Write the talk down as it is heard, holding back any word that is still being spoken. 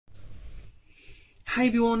Hi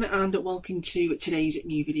everyone and welcome to today's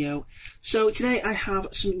new video. So today I have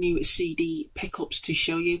some new CD pickups to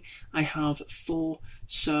show you. I have 4,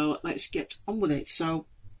 so let's get on with it. So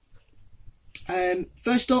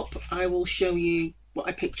first up I will show you what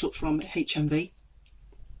I picked up from HMV.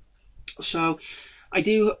 So I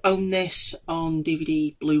do own this on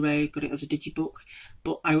DVD, Blu-ray, got it as a digibook,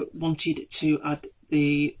 but I wanted to add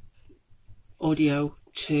the audio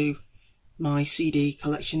to my CD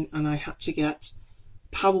collection and I had to get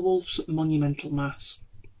Powerwolf's Monumental Mass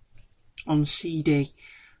on CD.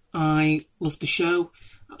 I love the show,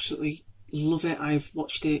 absolutely love it. I've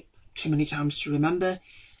watched it too many times to remember,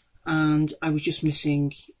 and I was just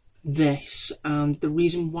missing this. And the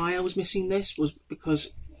reason why I was missing this was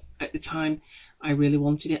because at the time I really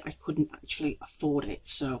wanted it. I couldn't actually afford it,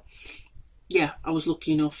 so yeah, I was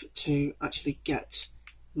lucky enough to actually get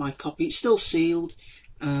my copy. It's still sealed,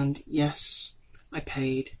 and yes, I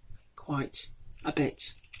paid quite a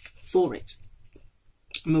bit for it.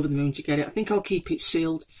 I'm over the moon to get it. I think I'll keep it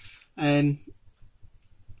sealed. I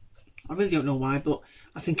really don't know why, but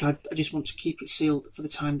I think I just want to keep it sealed for the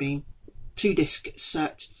time being. 2-disc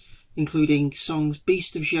set, including songs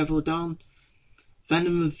Beast of Gévaudan,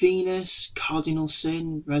 Venom of Venus, Cardinal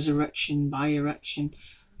Sin, Resurrection, By Erection,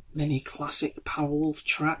 many classic Powerwolf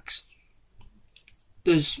tracks.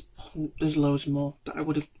 There's loads more that I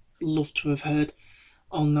would have loved to have heard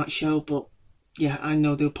on that show, but yeah, I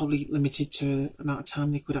know they were probably limited to the amount of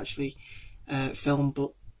time they could actually film,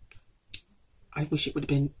 but I wish it would have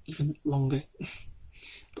been even longer.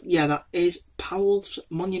 But yeah, that is Powerwolf's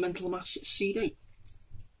Monumental Mass CD.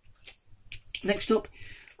 Next up,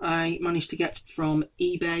 I managed to get from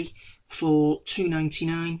eBay for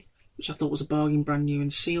 $2.99, which I thought was a bargain, brand new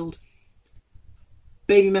and sealed.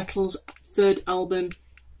 Baby Metal's third album,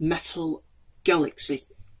 Metal Galaxy.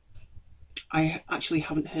 I actually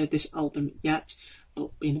haven't heard this album yet,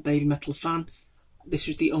 but being a Baby Metal fan, this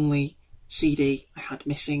was the only CD I had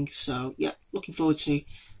missing, so yeah, looking forward to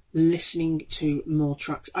listening to more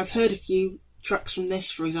tracks. I've heard a few tracks from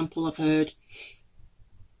this. For example, I've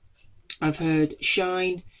heard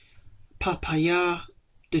Shine, Papaya,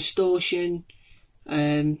 Distortion,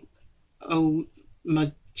 Oh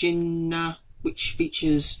Magina, which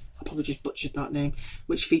features, I probably just butchered that name,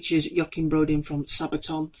 which features Joachim Brodin from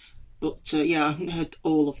Sabaton. But yeah, I haven't heard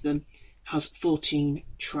all of them. Has 14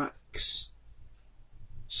 tracks.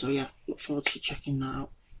 So yeah, look forward to checking that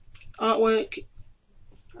out. Artwork,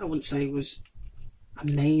 I wouldn't say it was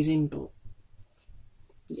amazing, but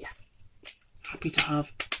yeah, happy to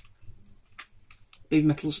have Baby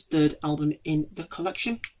Metal's third album in the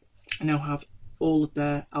collection. I now have all of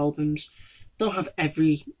their albums. Don't have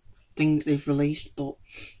everything that they've released, but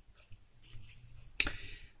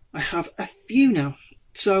I have a few now.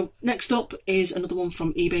 So next up is another one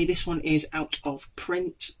from eBay. This one is out of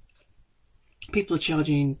print. People are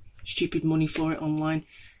charging stupid money for it online.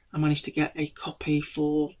 I managed to get a copy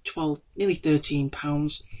for nearly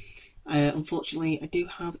 £13. Unfortunately, I do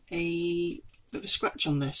have a bit of a scratch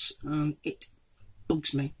on this, and it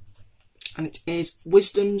bugs me. And it is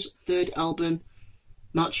Wisdom's third album,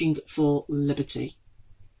 Marching for Liberty.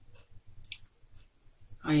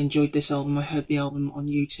 I enjoyed this album. I heard the album on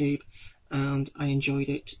YouTube and I enjoyed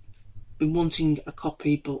it. Been wanting a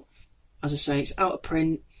copy, but as I say, it's out of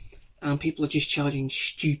print and people are just charging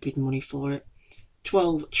stupid money for it.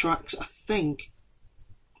 12 tracks, I think.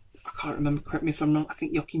 I can't remember, correct me if I'm wrong. I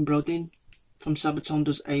think Joachim Brodin from Sabaton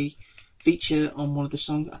does a feature on one of the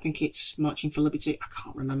songs. I think it's Marching for Liberty. I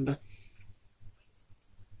can't remember.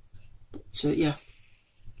 So yeah,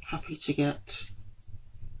 happy to get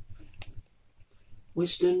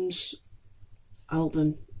Wisdom's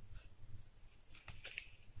album.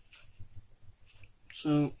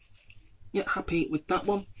 So yeah, happy with that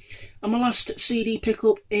one. And my last CD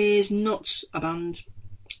pickup is not a band,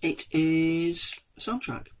 it is a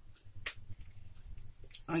soundtrack.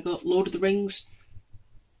 I got Lord of the Rings,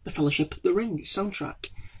 The Fellowship of the Ring soundtrack.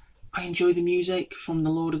 I enjoy the music from the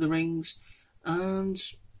Lord of the Rings, and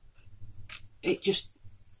it's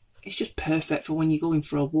just perfect for when you're going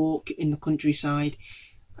for a walk in the countryside,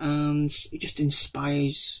 and it just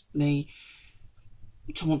inspires me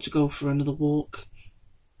to want to go for another walk.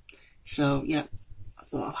 So yeah, I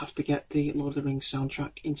thought I'll have to get the Lord of the Rings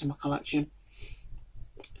soundtrack into my collection,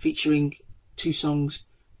 featuring 2 songs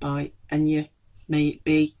by Enya, May It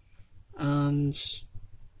Be, and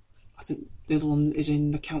I think the other one is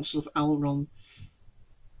in the Council of Elrond,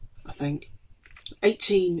 I think.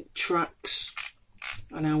 18 tracks,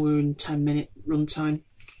 an hour and 10-minute runtime.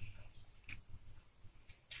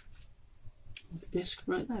 The disc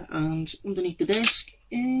right there, and underneath the disc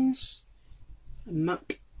is a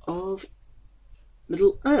map of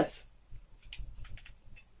Middle Earth.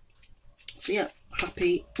 So yeah,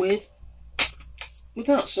 happy with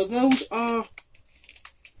that. So those are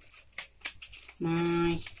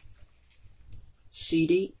my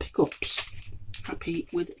CD pickups. Happy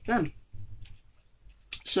with them.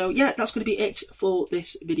 So yeah, that's going to be it for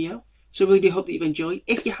this video. So I really do hope that you've enjoyed.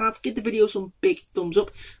 If you have, give the video some big thumbs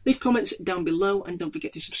up. Leave comments down below and don't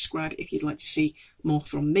forget to subscribe if you'd like to see more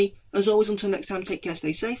from me. As always, until next time, take care,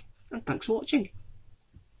 stay safe, and thanks for watching.